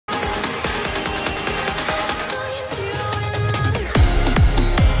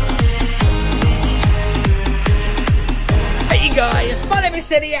guys, my name is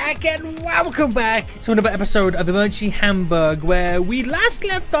Seniac and welcome back to another episode of Emergency Hamburg, where we last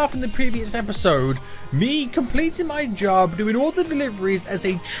left off in the previous episode, me completing my job doing all the deliveries as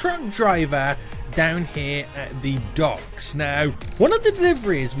a truck driver down here at the docks. Now, one of the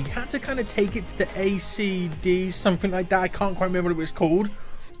deliveries, we had to kind of take it to the ACD, something like that. I can't quite remember what it was called.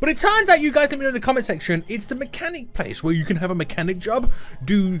 But it turns out, you guys let me know in the comment section, it's the mechanic place where you can have a mechanic job,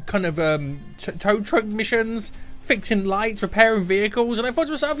 do kind of tow truck missions, fixing lights, repairing vehicles. And I thought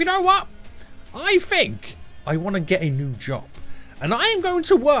to myself, you know what? I think I want to get a new job. And I am going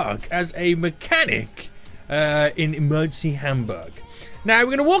to work as a mechanic in Emergency Hamburg. Now,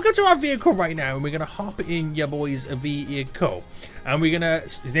 we're going to walk into our vehicle right now, and we're going to hop in your boy's vehicle. And we're going to...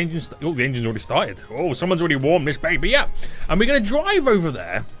 Is the engine... Oh, the engine's already started. Oh, someone's already warmed this baby up. And we're going to drive over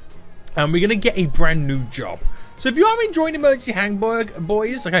there, and we're going to get a brand new job. So if you are enjoying Emergency Hamburg,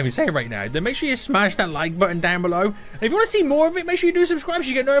 boys, I can't even say it right now, then make sure you smash that like button down below. And if you want to see more of it, make sure you do subscribe so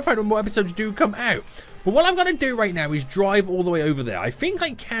you get notified when more episodes do come out. But what I'm going to do right now is drive all the way over there. I think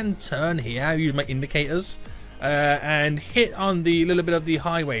I can turn here. I'll use my indicators. And hit on the little bit of the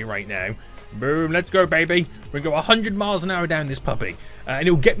highway right now. Boom, let's go, baby. We're going to go 100 miles an hour down this puppy. And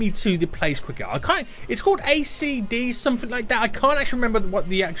it'll get me to the place quicker. It's called ACD, something like that. I can't actually remember what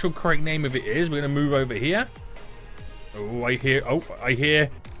the actual correct name of it is. We're going to move over here. Oh, I hear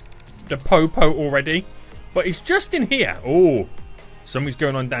the popo already. But it's just in here. Oh, something's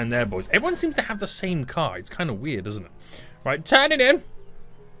going on down there, boys. Everyone seems to have the same car. It's kind of weird, isn't it? Right, turn it in.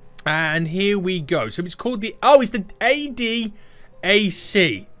 And here we go. So it's called the... Oh, it's the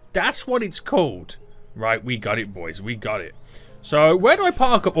ADAC. That's what it's called. Right, we got it, boys. We got it. So where do I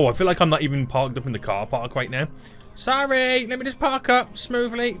park up? Oh, I feel like I'm not even parked up in the car park right now. Sorry. Let me just park up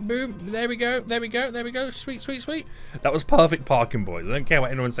smoothly. Boom. There we go. There we go. There we go. Sweet, sweet, sweet. That was perfect parking, boys. I don't care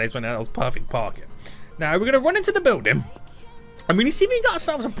what anyone says right now. That was perfect parking. Now, we're going to run into the building. I mean, see if we got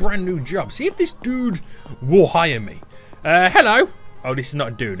ourselves a brand new job. See if this dude will hire me. Hello. Oh, this is not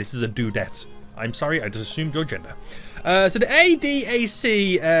a dude. This is a dudette. I'm sorry. I just assumed your gender. So the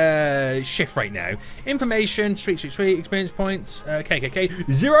ADAC shift right now. Information, sweet, experience points,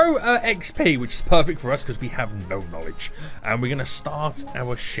 KKK. 0 XP, which is perfect for us because we have no knowledge. And we're going to start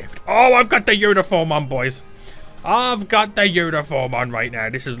our shift. Oh, I've got the uniform on, boys. I've got the uniform on right now.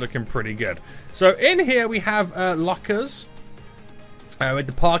 This is looking pretty good. So in here we have lockers. With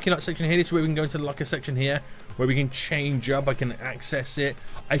the parking lot section here, this is where we can go into the locker section here, where we can change up. I can access it.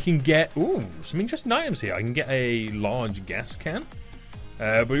 I can get, ooh, some interesting items here. I can get a large gas can,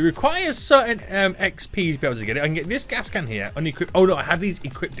 but it requires certain XP to be able to get it. I can get this gas can here, unequipped. Oh no, I have these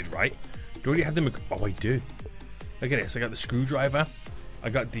equipped, right? Do I already have them? Oh, I do. Look at this. I got the screwdriver.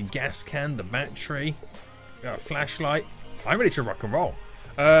 I got the gas can, the battery, got a flashlight. I'm ready to rock and roll.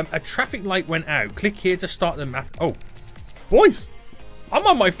 A traffic light went out. Click here to start the map. Oh, boys. I'm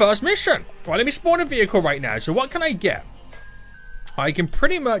on my first mission. Right, let me spawn a vehicle right now. So what can I get? I can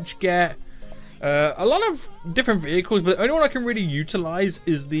pretty much get a lot of different vehicles, but the only one I can really utilize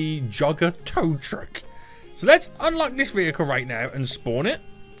is the jogger tow truck. So let's unlock this vehicle right now and spawn it.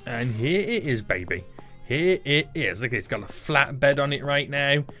 And here it is, baby. Here it is. Look, it's got a flatbed on it right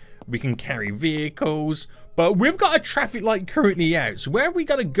now. We can carry vehicles, but we've got a traffic light currently out. So where have we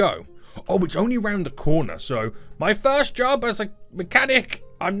got to go? Oh, it's only around the corner. So my first job as a mechanic,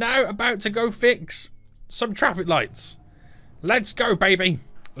 I'm now about to go fix some traffic lights. Let's go, baby.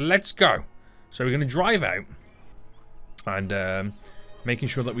 Let's go. So we're going to drive out and making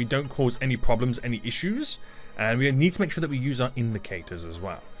sure that we don't cause any problems, any issues. And we need to make sure that we use our indicators as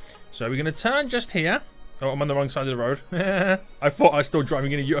well. So we're going to turn just here. Oh, I'm on the wrong side of the road. I thought I was still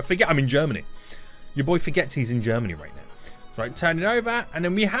driving in. I forget I'm in Germany. Your boy forgets he's in Germany right now. So I turn it over, and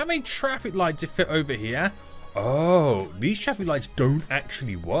then we have a traffic light to fit over here. Oh, these traffic lights don't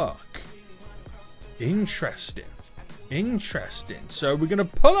actually work. Interesting. Interesting. So we're going to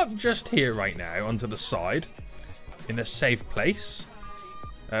pull up just here right now onto the side in a safe place.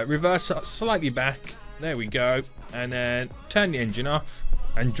 Reverse slightly back. There we go. And then turn the engine off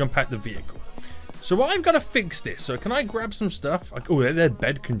and jump out the vehicle. So what I've got to fix this. So can I grab some stuff? Oh, they're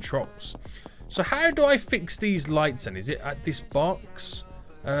bed controls. So how do I fix these lights then? Is it at this box?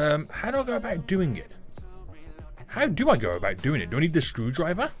 How do I go about doing it? How do I go about doing it? Do I need the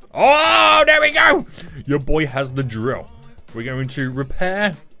screwdriver? Oh, there we go! Your boy has the drill. We're going to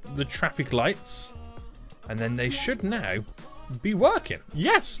repair the traffic lights. And then they should now be working.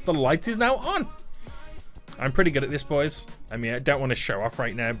 Yes, the light is now on. I'm pretty good at this, boys. I mean, I don't want to show off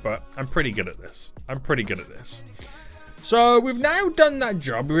right now, but I'm pretty good at this. I'm pretty good at this. So we've now done that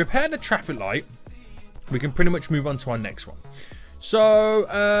job. We repaired the traffic light. We can pretty much move on to our next one. So,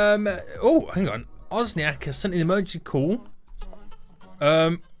 oh, hang on. Seniac has sent an emergency call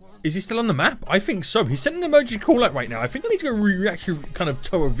Is he still on the map? I think so. He sent an emergency call out right now. I think I need to go actually kind of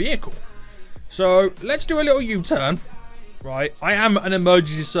tow a vehicle. So let's do a little U-turn. Right, I am an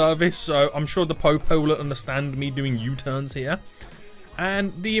emergency service, so I'm sure the Popo will understand me doing U-turns here.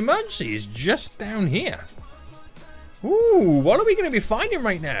 And the emergency is just down here. Ooh, what are we going to be finding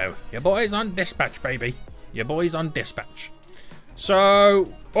right now? Your boy's on dispatch, baby. Your boy's on dispatch.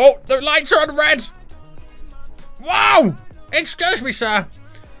 So, oh, the lights are on red. Wow! Excuse me, sir.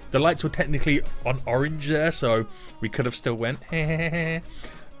 The lights were technically on orange there, so we could have still went.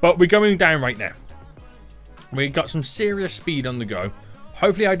 But we're going down right now. We got some serious speed on the go.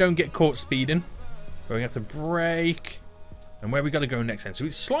 Hopefully I don't get caught speeding. We're going to have to brake. And where we got to go next then? So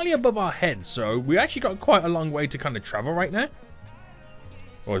it's slightly above our heads, so we actually got quite a long way to kind of travel right now.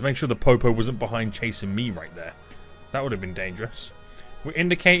 Or make sure the Popo wasn't behind chasing me right there. That would have been dangerous. We're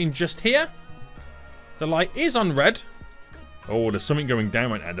indicating just here. The light is on red. Oh, there's something going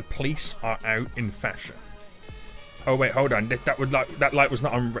down right now. The police are out in fashion. Oh wait, hold on. That light was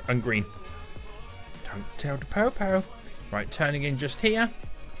not on green. Don't tell the Popo. Right, turning in just here.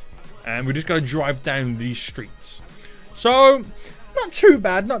 And we just got to drive down these streets. So, not too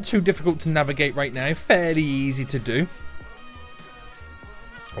bad. Not too difficult to navigate right now. Fairly easy to do.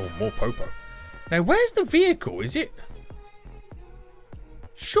 Oh, more Popo. Now, where's the vehicle? Is it?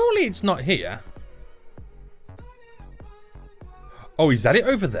 Surely it's not here. Oh, is that it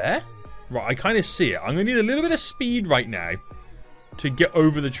over there? Right, I kind of see it. I'm going to need a little bit of speed right now to get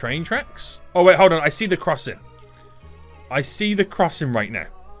over the train tracks. Oh, wait, hold on. I see the crossing. I see the crossing right now.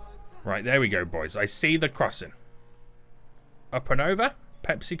 Right, there we go, boys. I see the crossing. Up and over.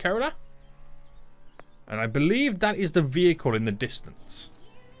 Pepsi Cola. And I believe that is the vehicle in the distance.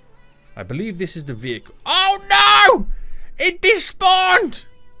 I believe this is the vehicle. Oh, no! It despawned!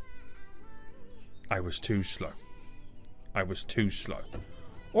 I was too slow. I was too slow.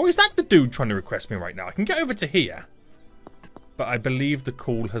 Or is that the dude trying to request me right now? I can get over to here. But I believe the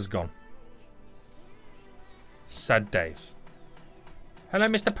call has gone. Sad days. Hello,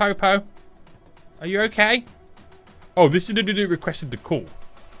 Mr. Popo. Are you okay? Oh, this is the dude who requested the call.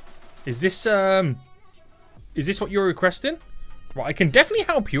 Is this what you're requesting? Right, I can definitely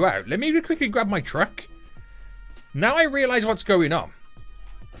help you out. Let me quickly grab my truck. Now I realize what's going on.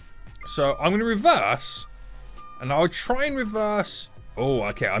 So I'm going to reverse. And I'll try and reverse. Oh,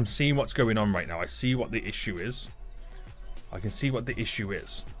 okay. I'm seeing what's going on right now. I see what the issue is. I can see what the issue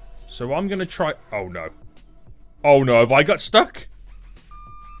is. So I'm going to try. Oh, no. Oh, no. Have I got stuck?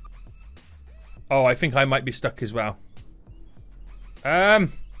 Oh, I think I might be stuck as well. Right.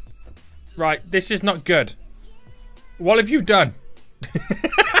 This is not good. What have you done?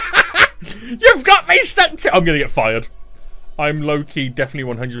 You've got me stuck to... I'm going to get fired. I'm low-key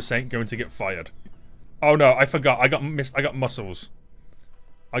definitely 100% going to get fired. Oh no, I forgot. I got muscles.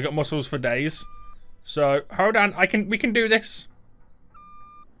 I got muscles for days. So, hold on. We can do this.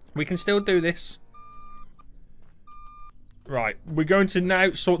 We can still do this. Right, we're going to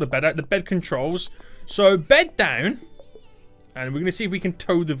now sort the bed out. The bed controls. So, bed down. And we're going to see if we can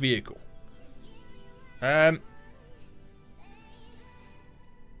tow the vehicle.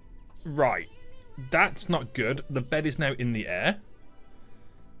 Right. That's not good. The bed is now in the air.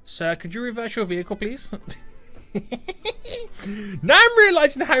 Sir, could you reverse your vehicle, please? Now I'm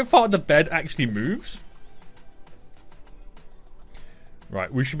realizing how far the bed actually moves.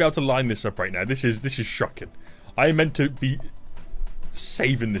 Right, we should be able to line this up right now. This is shocking. I am meant to be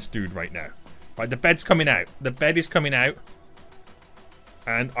saving this dude right now. Right, the bed's coming out. The bed is coming out.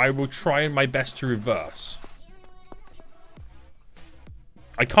 And I will try my best to reverse.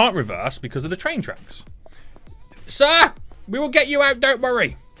 I can't reverse because of the train tracks. Sir, we will get you out, don't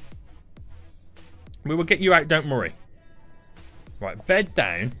worry. We will get you out, don't worry. Right, bed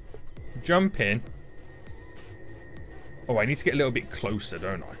down. Jump in. Oh, I need to get a little bit closer,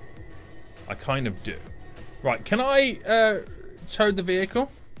 don't I? I kind of do. Right, can I tow the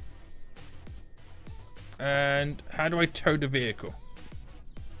vehicle? And how do I tow the vehicle?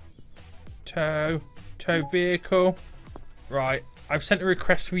 Tow vehicle. Right, I've sent a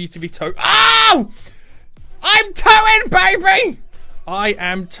request for you to be towed. Oh! I'm towing, baby! I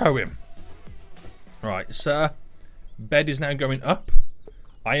am towing. Right, sir. Bed is now going up.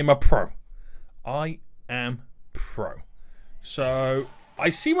 I am a pro. I am pro. So, I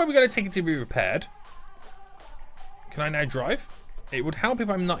see where we're going to take it to be repaired. Can I now drive? It would help if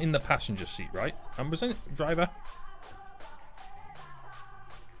I'm not in the passenger seat, right? Was I driver?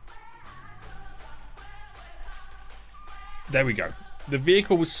 There we go. The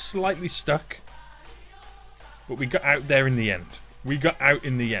vehicle was slightly stuck. But we got out there in the end. We got out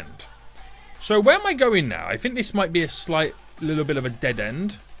in the end. So where am I going now? I think this might be a slight little bit of a dead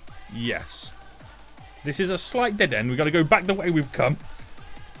end. Yes. This is a slight dead end. We've got to go back the way we've come.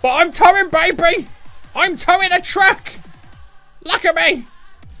 But I'm towing, baby! I'm towing a truck! Look at me!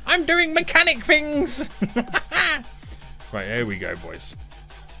 I'm doing mechanic things! Right, here we go, boys.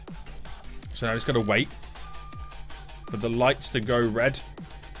 So now I just got to wait for the lights to go red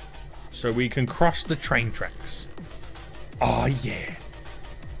so we can cross the train tracks. Oh, yeah.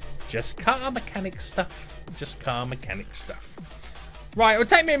 Just car mechanic stuff. Just car mechanic stuff. Right, it'll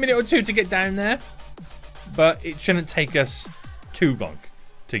take me a minute or two to get down there. But it shouldn't take us too long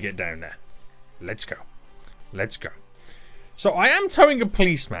to get down there. Let's go. Let's go. So I am towing a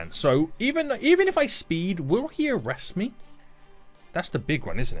policeman. So even if I speed, will he arrest me? That's the big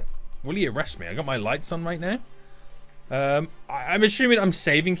one, isn't it? Will he arrest me? I got my lights on right now. I'm assuming I'm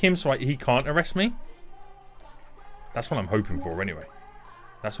saving him so he can't arrest me. That's what I'm hoping for anyway.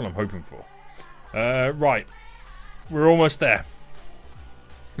 That's what I'm hoping for. Right. We're almost there.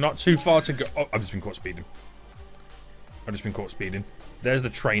 Not too far to go. Oh, I've just been caught speeding. I've just been caught speeding. There's the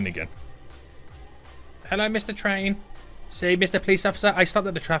train again. Hello, Mr. Train. See, Mr. Police Officer, I stopped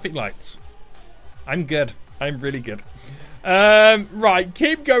at the traffic lights. I'm good. I'm really good. Right,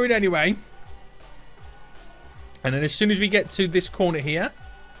 keep going anyway. And then as soon as we get to this corner here,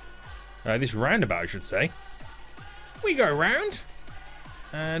 this roundabout, I should say, we go around.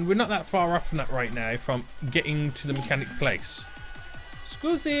 And we're not that far off from that right now from getting to the mechanic place.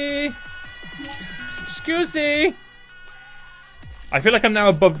 Scusi! Scusi! I feel like I'm now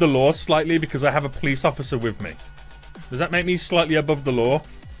above the law slightly because I have a police officer with me. Does that make me slightly above the law?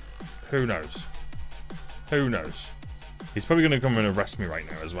 Who knows? Who knows? He's probably going to come and arrest me right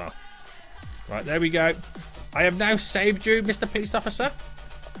now as well. Right, there we go. I have now saved you, Mr. Police Officer.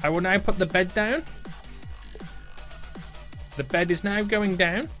 I will now put the bed down. The bed is now going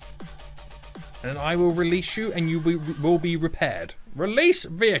down. And I will release you and you will be repaired. Release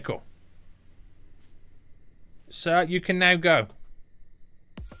vehicle. Sir, you can now go.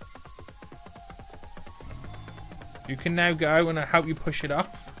 You can now go and I'll help you push it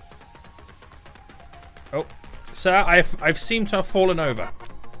off. Oh, sir, I've seemed to have fallen over.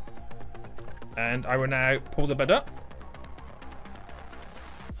 And I will now pull the bed up.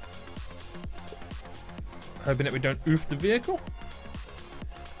 Hoping that we don't oof the vehicle.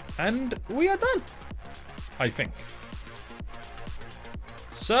 And we are done. I think.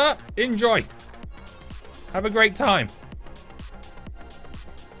 Sir, enjoy. Have a great time.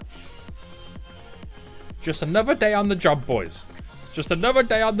 Just another day on the job, boys. Just another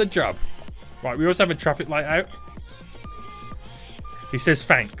day on the job. Right, we also have a traffic light out. He says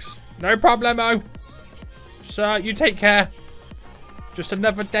thanks. No problemo. Sir, you take care. Just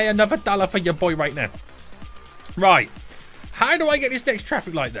another day, another dollar for your boy right now. Right. How do I get this next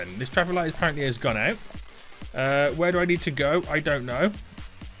traffic light then? This traffic light apparently has gone out. Where do I need to go? I don't know.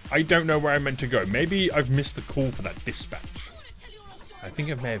 I don't know where I'm meant to go. Maybe I've missed the call for that dispatch. I think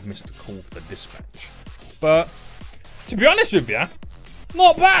I may have missed the call for the dispatch. But, to be honest with you,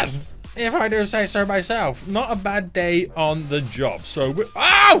 not bad. If I do say so myself. Not a bad day on the job. So,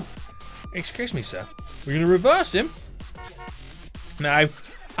 oh! Excuse me, sir. We're going to reverse him. Now,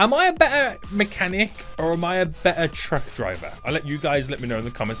 am I a better mechanic or am I a better truck driver? I'll let you guys let me know in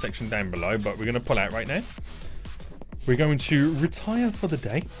the comment section down below. But we're going to pull out right now. We're going to retire for the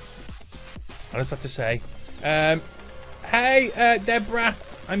day. I just have to say, hey, Deborah,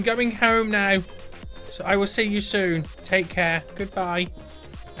 I'm going home now. So I will see you soon. Take care. Goodbye.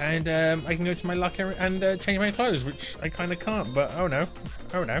 And I can go to my locker and change my clothes, which I kind of can't. But oh no.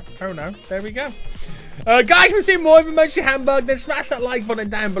 Oh no. Oh no. There we go. Guys, if you've seen more of Emoji Hamburg, then smash that like button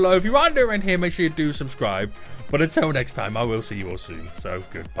down below. If you're under around here, make sure you do subscribe. But until next time, I will see you all soon. So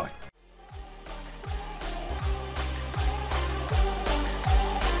goodbye.